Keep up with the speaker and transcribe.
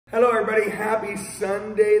Hello everybody, happy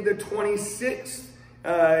Sunday the 26th.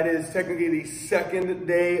 It is technically the second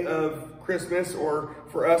day of Christmas, or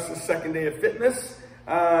for us, the second day of fitness.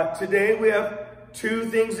 Today we have two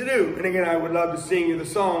things to do. And again, I would love to sing you the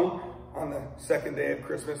song, on the second day of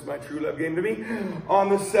Christmas, my true love gave to me. On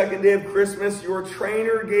the second day of Christmas, your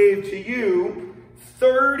trainer gave to you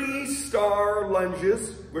 30 star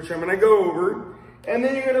lunges, which I'm gonna go over. And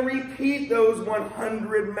then you're gonna repeat those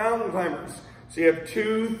 100 mountain climbers. So you have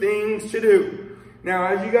two things to do. Now,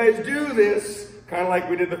 as you guys do this, kind of like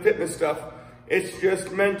we did the fitness stuff, it's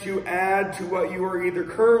just meant to add to what you are either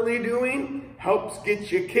currently doing, helps get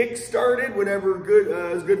you kick started, whatever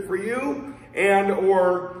is good for you, and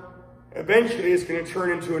or eventually it's gonna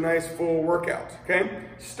turn into a nice full workout, okay?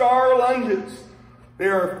 Star lunges.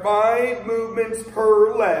 There are 5 movements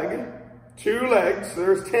per leg, 2 legs, so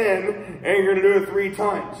there's 10, and you're gonna do it 3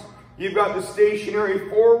 times. You've got the stationary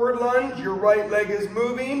forward lunge, your right leg is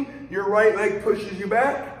moving, your right leg pushes you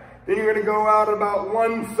back. Then you're gonna go out about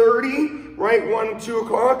 1:30, right, 1, 2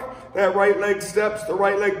 o'clock, that right leg steps, the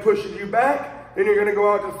right leg pushes you back. Then you're gonna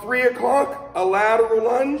go out to 3 o'clock, a lateral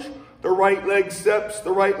lunge, the right leg steps,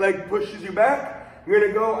 the right leg pushes you back. You're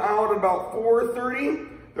gonna go out about 4:30,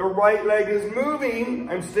 the right leg is moving,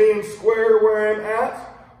 I'm staying square where I'm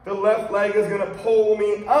at, the left leg is gonna pull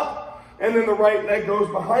me up, and then the right leg goes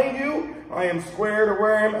behind you. I am square to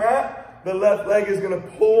where I'm at. The left leg is gonna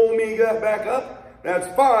pull me back up. That's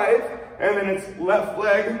 5. And then it's left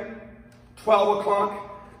leg, 12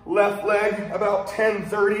 o'clock. Left leg about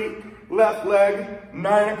 10:30. Left leg,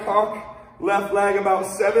 9 o'clock. Left leg about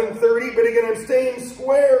 7:30. But again, I'm staying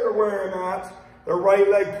square to where I'm at. The right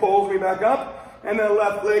leg pulls me back up. And then the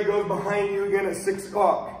left leg goes behind you again at 6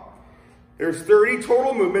 o'clock. There's 30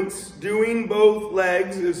 total movements. Doing both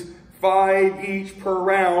legs is 5 each per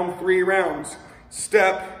round, 3 rounds.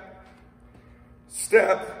 Step,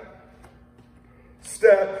 step,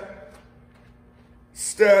 step,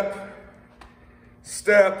 step,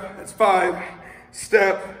 step. That's 5.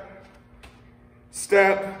 Step,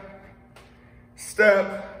 step,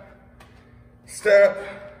 step, step,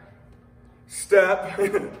 step.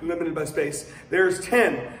 Limited by space. There's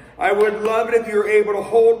 10. I would love it if you're able to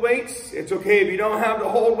hold weights. It's okay if you don't have to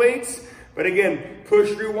hold weights. But again, push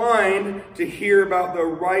rewind to hear about the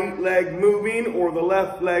right leg moving or the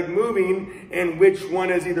left leg moving and which one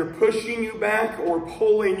is either pushing you back or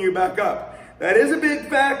pulling you back up. That is a big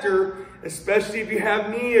factor, especially if you have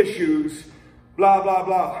knee issues, blah, blah,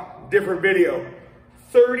 blah. Different video.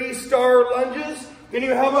 30 star lunges, then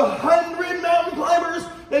you have 100 mountain climbers.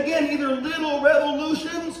 Again, either little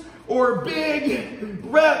revolutions or big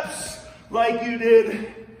reps like you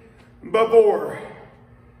did before.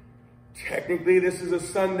 Technically, this is a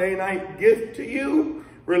Sunday night gift to you.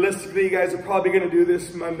 Realistically, you guys are probably gonna do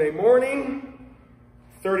this Monday morning.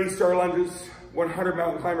 30 star lunges, 100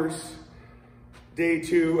 mountain climbers. Day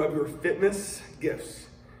 2 of your fitness gifts.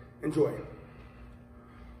 Enjoy.